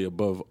abundantly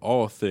above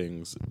all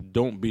things.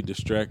 Don't be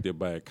distracted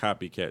by a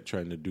copycat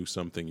trying to do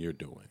something you're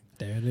doing.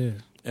 There it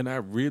is. And I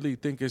really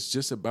think it's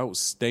just about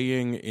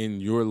staying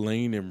in your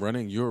lane and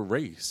running your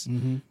race.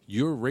 Mm-hmm.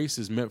 Your race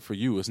is meant for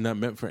you. It's not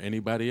meant for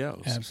anybody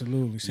else.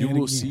 Absolutely. You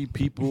will see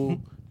people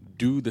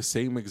do the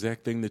same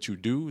exact thing that you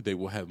do. They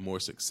will have more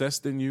success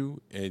than you,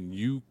 and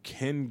you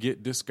can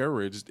get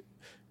discouraged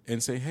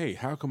and say, hey,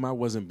 how come I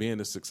wasn't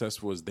being as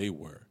successful as they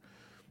were?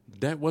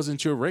 That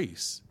wasn't your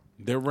race.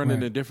 They're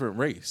running a different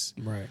race.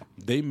 Right.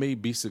 They may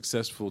be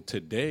successful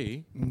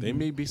today. Mm-hmm. They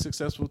may be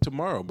successful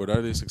tomorrow, but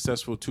are they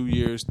successful 2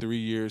 years, 3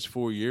 years,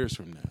 4 years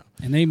from now?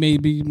 And they may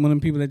be one of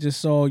the people that just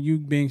saw you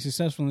being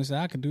successful and said,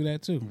 I could do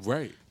that too.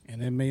 Right.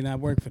 And it may not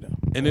work for them.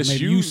 And or it's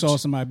maybe huge. You saw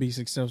somebody be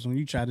successful and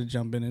you tried to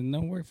jump in and it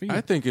don't work for you.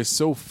 I think it's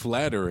so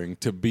flattering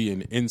to be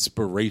an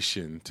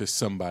inspiration to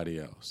somebody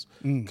else.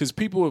 Because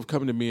people have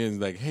come to me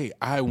and like, hey,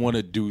 I want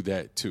to do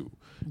that too.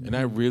 And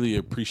I really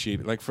appreciate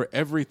it. Like, for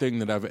everything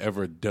that I've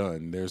ever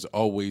done, there's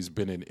always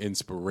been an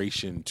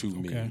inspiration to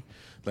me.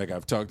 Like,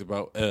 I've talked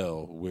about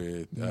L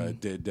with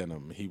Dead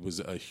Denim. He was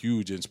a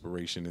huge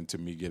inspiration into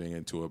me getting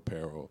into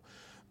apparel.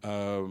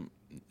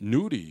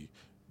 Nudie,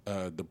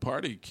 the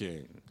Party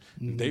King,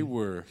 they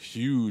were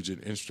huge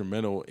and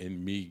instrumental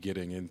in me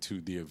getting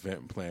into the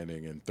event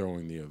planning and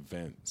throwing the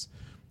events.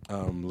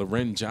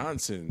 Loren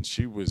Johnson,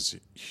 she was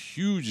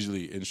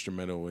hugely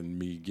instrumental in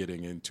me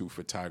getting into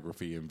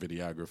photography and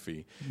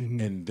videography,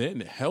 and then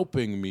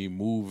helping me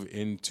move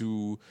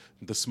into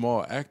the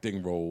small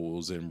acting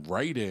roles and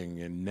writing,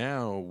 and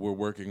now we're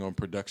working on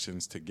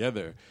productions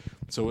together.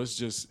 So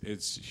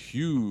it's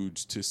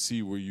huge to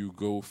see where you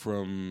go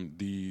from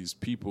these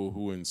people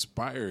who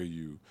inspire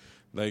you,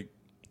 like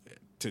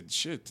to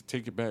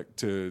take it back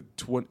to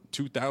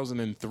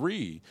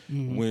 2003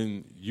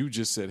 when you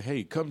just said,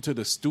 hey, come to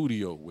the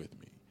studio with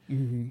me.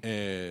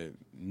 And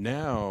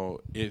now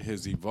it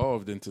has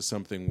evolved into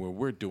something where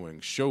we're doing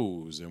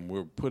shows and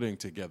we're putting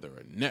together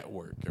a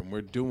network and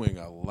we're doing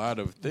a lot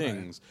of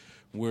things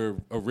where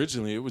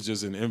originally it was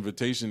just an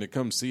invitation to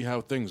come see how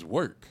things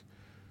work.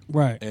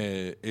 Right.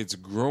 And it's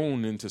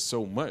grown into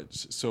so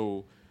much.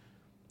 So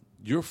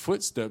your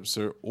footsteps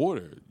are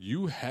ordered.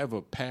 You have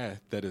a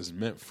path that is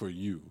meant for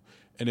you.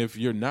 And if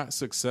you're not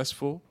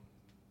successful,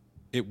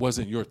 it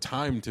wasn't your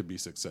time to be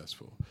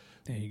successful.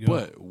 There you go.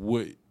 But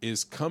what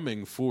is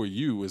coming for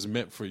you is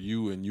meant for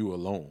you and you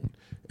alone.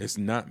 It's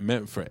not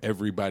meant for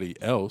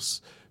everybody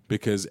else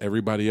because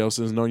everybody else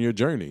isn't on your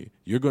journey.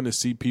 You're going to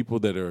see people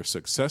that are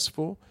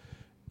successful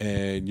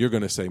and you're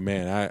going to say,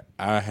 man,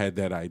 I had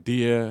that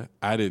idea.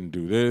 I didn't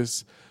do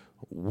this.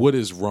 What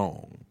is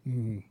wrong?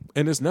 Mm-hmm.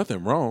 And there's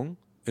nothing wrong.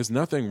 There's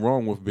nothing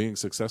wrong with being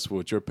successful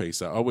at your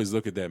pace. I always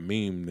look at that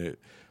meme that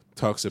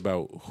talks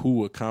about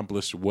who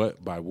accomplished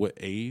what by what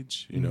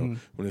age. You know,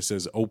 when it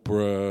says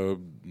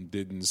Oprah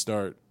didn't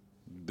start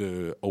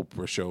the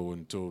Oprah show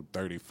until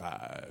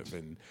 35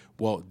 and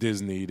Walt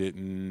Disney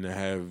didn't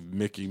have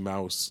Mickey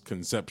Mouse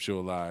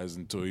conceptualized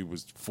until he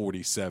was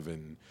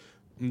 47.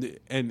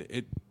 And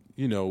it,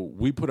 you know,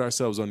 we put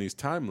ourselves on these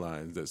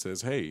timelines that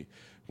says, hey,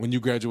 when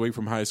you graduate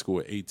from high school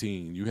at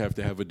 18, you have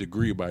to have a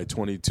degree by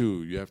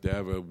 22. You have to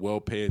have a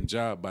well-paying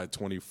job by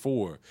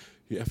 24.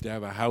 You have to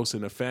have a house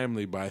and a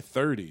family by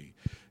 30.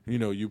 You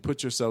know, you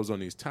put yourselves on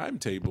these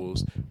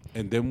timetables,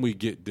 and then we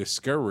get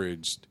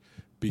discouraged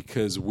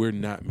because we're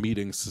not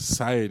meeting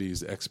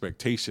society's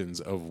expectations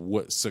of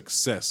what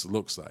success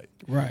looks like.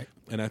 Right.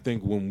 And I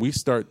think when we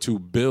start to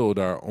build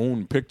our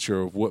own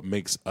picture of what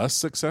makes us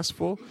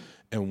successful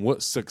and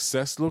what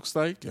success looks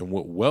like and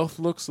what wealth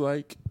looks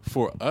like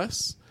for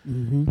us,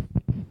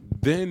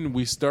 then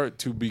we start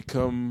to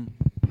become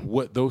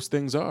what those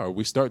things are.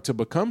 We start to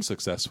become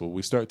successful.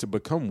 We start to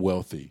become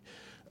wealthy.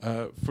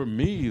 For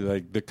me,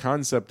 like the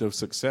concept of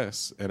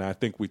success, and I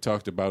think we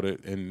talked about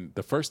it in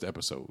the first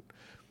episode,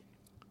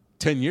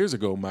 10 years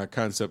ago, my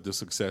concept of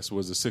success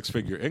was a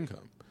six-figure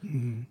income.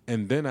 Mm-hmm.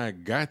 And then I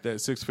got that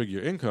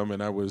six-figure income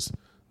and I was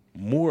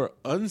more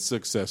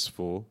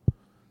unsuccessful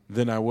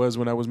than I was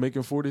when I was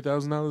making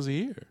 $40,000 a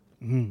year.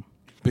 Mm-hmm.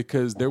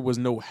 Because there was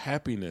no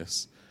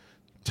happiness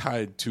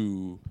tied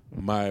to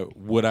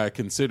what I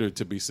considered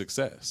to be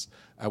success.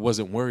 I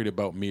wasn't worried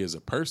about me as a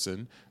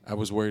person. I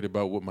was worried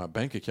about what my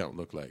bank account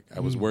looked like.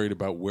 I was worried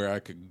about where I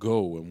could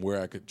go and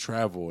where I could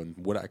travel and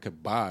what I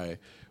could buy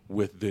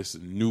with this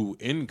new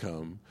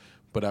income,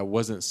 but I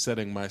wasn't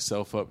setting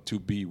myself up to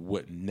be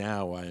what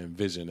now I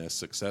envision as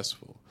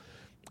successful.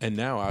 And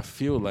now I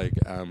feel like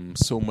I'm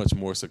so much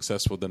more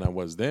successful than I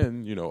was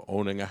then, you know,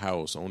 owning a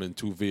house, owning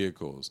 2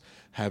 vehicles,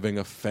 having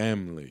a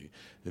family.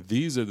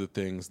 These are the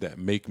things that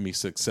make me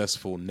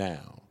successful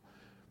now.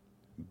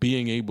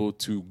 Being able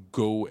to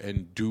go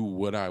and do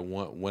what I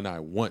want when I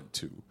want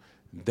to.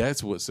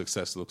 That's what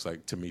success looks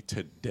like to me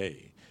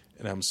today.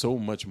 And I'm so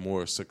much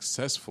more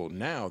successful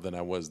now than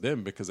I was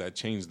then because I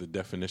changed the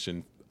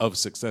definition of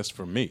success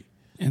for me.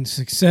 And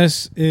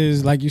success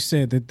is, like you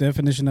said, the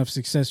definition of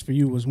success for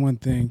you was one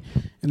thing,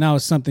 and now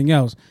it's something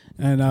else.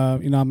 And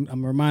you know,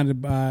 I'm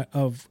reminded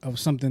of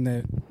something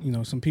that, you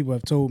know, some people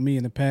have told me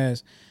in the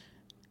past.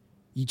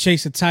 You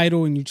chase a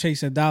title and you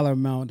chase a dollar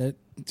amount that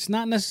it's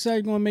not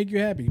necessarily going to make you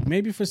happy.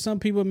 Maybe for some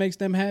people it makes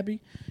them happy.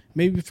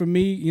 Maybe for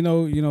me, you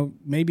know,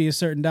 maybe a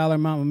certain dollar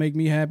amount will make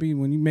me happy.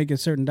 When you make a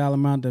certain dollar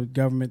amount, the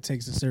government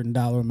takes a certain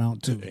dollar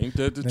amount too. Ain't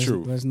that the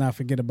truth? Let's not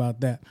forget about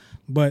that.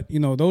 But you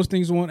know, those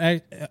things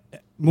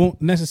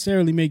won't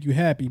necessarily make you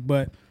happy,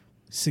 but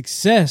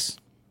success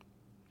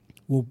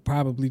will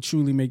probably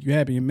truly make you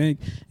happy.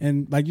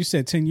 And like you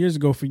said, 10 years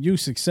ago for you,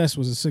 success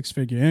was a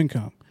 6-figure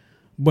income.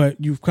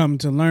 But you've come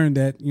to learn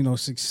that, you know,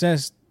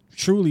 success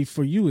truly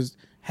for you is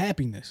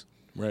happiness.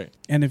 Right.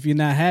 And if you're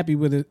not happy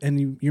with it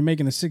and you're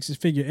making a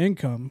 6-figure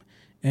income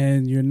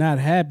and you're not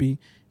happy,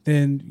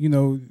 then, you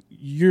know,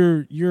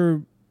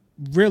 you're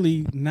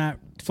really not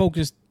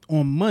focused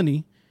on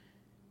money.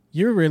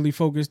 You're really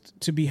focused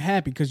to be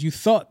happy because you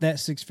thought that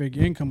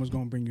 6-figure income was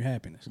going to bring you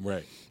happiness.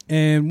 Right.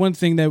 And one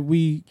thing that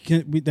we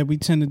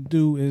tend to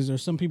do is, or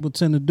some people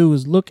tend to do,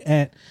 is look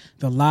at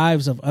the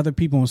lives of other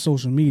people on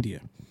social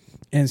media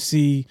and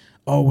see,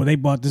 oh, well, they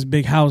bought this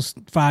big house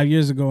 5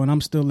 years ago and I'm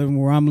still living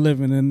where I'm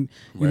living. And,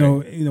 you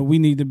know, we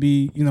need to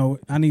be, you know,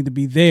 I need to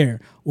be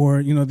there.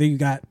 Or, you know, they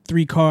got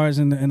 3 cars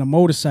and a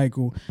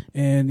motorcycle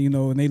and, you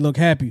know, and they look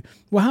happy.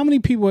 Well, how many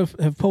people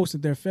have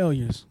posted their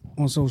failures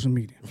on social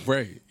media?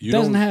 Right. It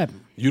doesn't happen.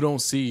 You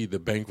don't see the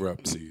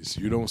bankruptcies.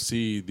 You don't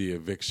see the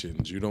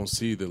evictions. You don't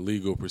see the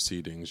legal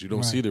proceedings. You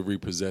don't see the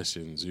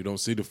repossessions. You don't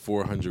see the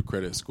 400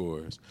 credit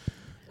scores.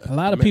 A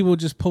lot of people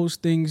just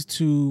post things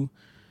to,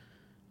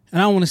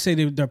 and I don't want to say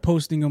they're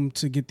posting them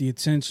to get the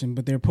attention,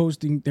 but they're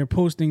posting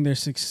their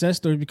success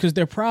stories because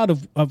they're proud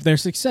of their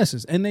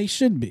successes, and they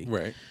should be.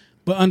 Right.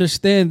 But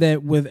understand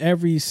that with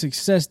every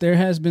success, there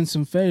has been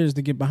some failures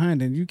to get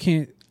behind it. You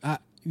can't.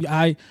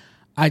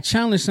 I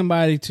challenge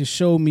somebody to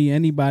show me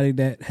anybody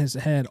that has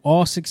had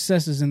all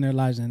successes in their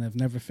lives and have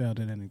never failed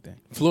at anything.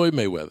 Floyd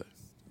Mayweather.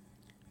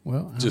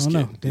 Well, I Just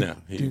don't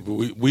kidding.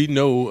 know. We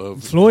know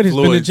of Floyd has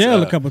been Floyd's, to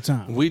jail a couple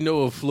times. We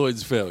know of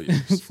Floyd's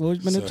failures.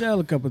 Floyd's been to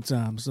jail a couple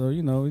times, so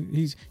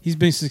he's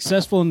been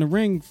successful in the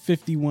ring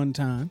 51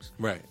 times.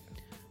 Right.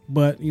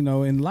 But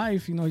in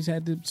life, he's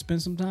had to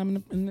spend some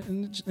time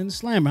in the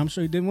slammer. I'm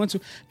sure he didn't want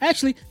to.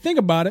 Actually, think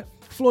about it.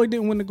 Floyd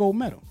didn't win the gold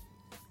medal,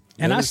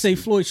 and I say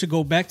Floyd should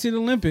go back to the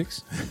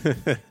Olympics.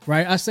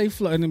 Right? I say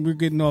Floyd, and then we're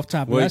getting off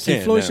topic. Well, I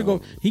say Floyd should go.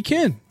 He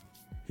can.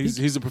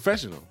 He's a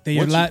professional.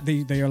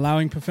 They're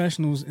allowing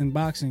professionals in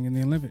boxing in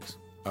the Olympics.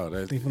 Oh,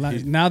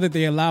 now that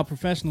they allow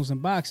professionals in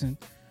boxing,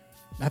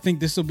 I think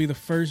this will be the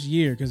first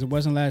year, because it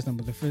wasn't last time,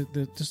 but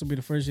this will be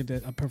the first year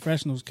that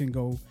professionals can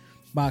go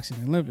boxing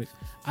in the Olympics.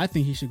 I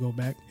think he should go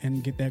back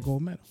and get that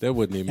gold medal. That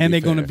wouldn't even. And be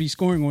they're going to fair. be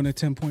scoring on a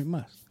 10-point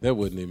must. That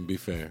wouldn't even be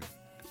fair.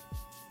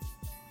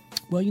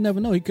 Well, you never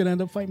know. He could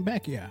end up fighting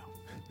Pacquiao.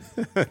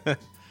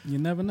 You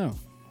never know.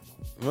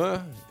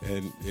 Well,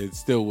 and it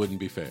still wouldn't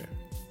be fair.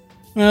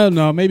 Well,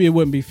 no, maybe it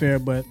wouldn't be fair,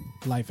 but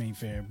life ain't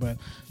fair. But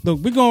look,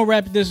 we're going to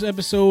wrap this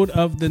episode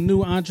of the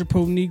new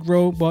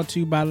Entreprenegro, brought to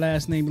you by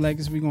Last Name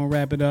Legacy. We're going to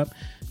wrap it up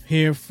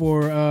here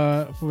for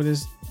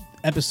this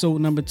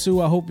episode number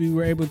 2. I hope we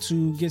were able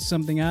to get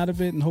something out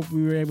of it, and hope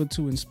we were able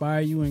to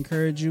inspire you,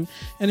 encourage you.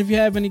 And if you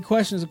have any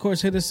questions, of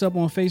course, hit us up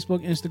on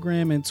Facebook,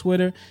 Instagram, and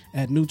Twitter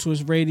at New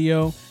Twist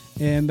Radio.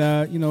 And,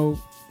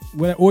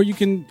 or you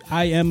can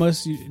IM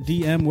us,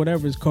 DM,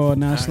 whatever it's called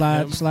now.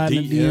 Slide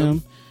in the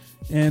DM.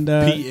 And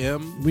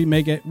PM. we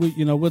make it.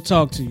 We'll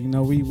talk to you.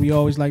 We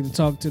always like to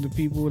talk to the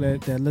people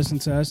that listen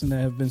to us and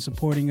that have been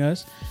supporting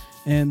us.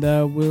 And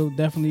we'll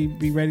definitely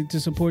be ready to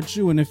support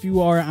you. And if you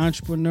are an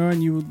entrepreneur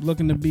and you're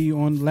looking to be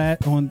on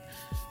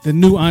the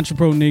new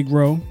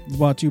Entreprenegro,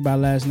 brought to you by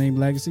Last Name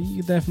Legacy,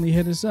 you can definitely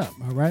hit us up.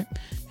 All right,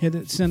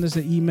 send us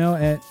an email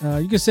at.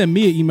 You can send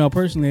me an email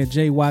personally at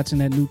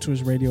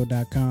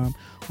jwatson@newtwistradio.com,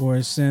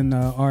 or send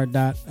our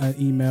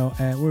email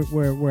at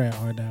where at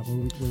our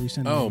where we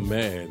send. Oh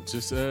man,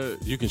 just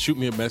you can shoot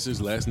me a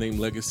message. Last Name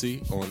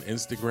Legacy on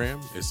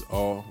Instagram. It's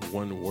all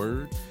one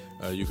word.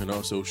 You can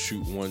also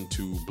shoot one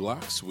to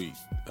Block Suite,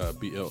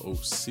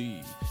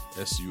 BLOCSUITE.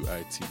 It's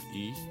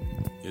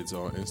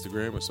on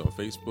Instagram. It's on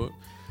Facebook.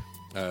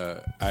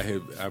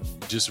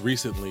 I've just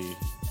recently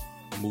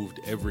moved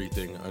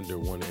everything under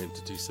one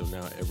entity, so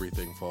now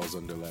everything falls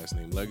under Last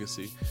Name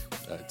Legacy.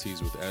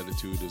 Teas with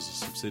Attitude is a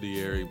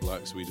subsidiary.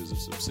 Block Suite is a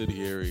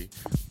subsidiary.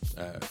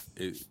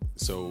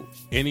 So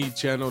any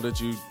channel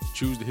that you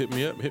choose to hit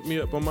me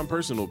up on my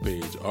personal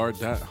page,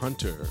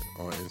 r.hunter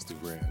on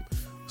Instagram.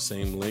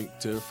 Same link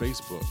to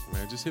Facebook.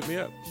 Man, just hit me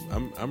up.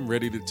 I'm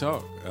ready to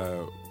talk.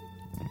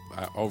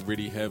 I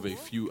already have a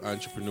few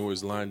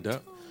entrepreneurs lined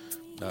up.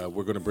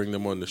 We're going to bring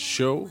them on the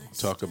show,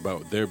 talk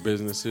about their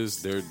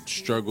businesses, their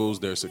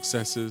struggles, their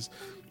successes.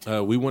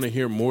 We want to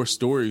hear more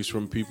stories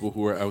from people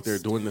who are out there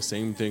doing the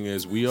same thing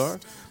as we are.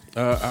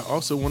 I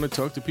also want to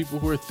talk to people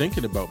who are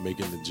thinking about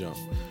making the jump,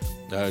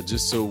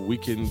 just so we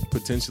can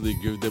potentially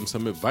give them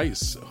some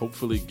advice,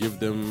 hopefully give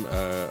them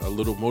a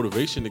little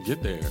motivation to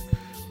get there.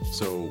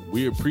 So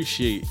we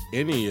appreciate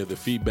any of the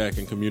feedback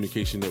and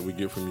communication that we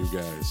get from you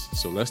guys.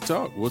 So let's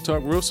talk. We'll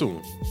talk real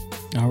soon.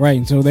 All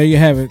right. So there you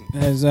have it.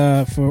 As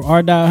for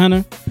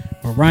R.Hunter,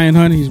 or Ryan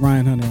Hunter, he's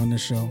Ryan Hunter on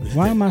this show.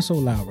 Why am I so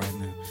loud right now?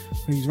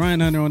 He's Ryan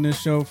Hunter on this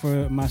show.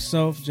 For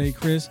myself, Jay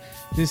Chris,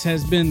 this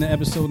has been the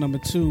episode number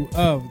 2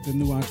 of the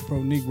new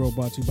Entreprenegro,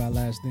 brought to you by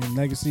Last Name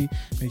Legacy.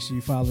 Make sure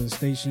you follow the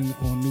station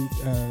on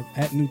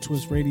at New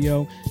Twist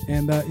Radio,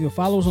 and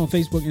follow us on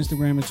Facebook,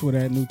 Instagram, and Twitter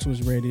at New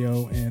Twist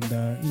Radio, and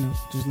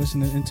just listen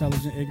to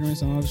Intelligent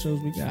Ignorance and all the shows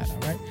we got. All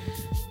right,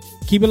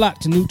 keep it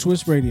locked to New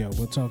Twist Radio.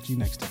 We'll talk to you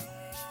next time.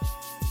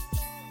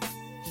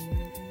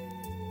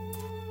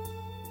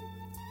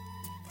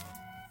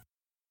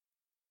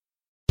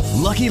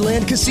 Lucky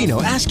Land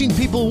Casino, asking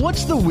people,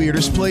 what's the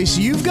weirdest place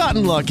you've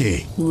gotten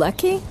lucky?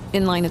 Lucky?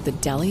 In line at the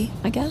deli,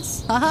 I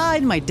guess? Aha,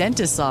 in my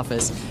dentist's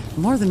office.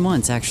 More than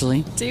once,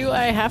 actually. Do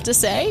I have to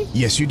say?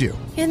 Yes, you do.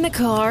 In the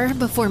car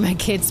before my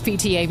kids'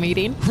 PTA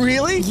meeting.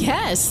 Really?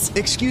 Yes.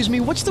 Excuse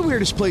me, what's the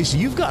weirdest place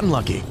you've gotten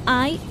lucky?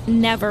 I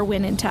never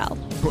win and tell.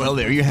 Well,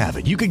 there you have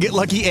it. You can get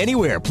lucky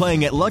anywhere,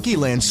 playing at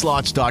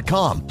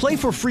LuckyLandSlots.com. Play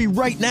for free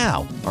right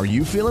now. Are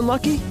you feeling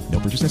lucky? No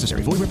purchase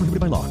necessary. Void where prohibited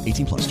by law.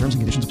 18+. Terms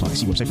and conditions apply.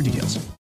 See website for details.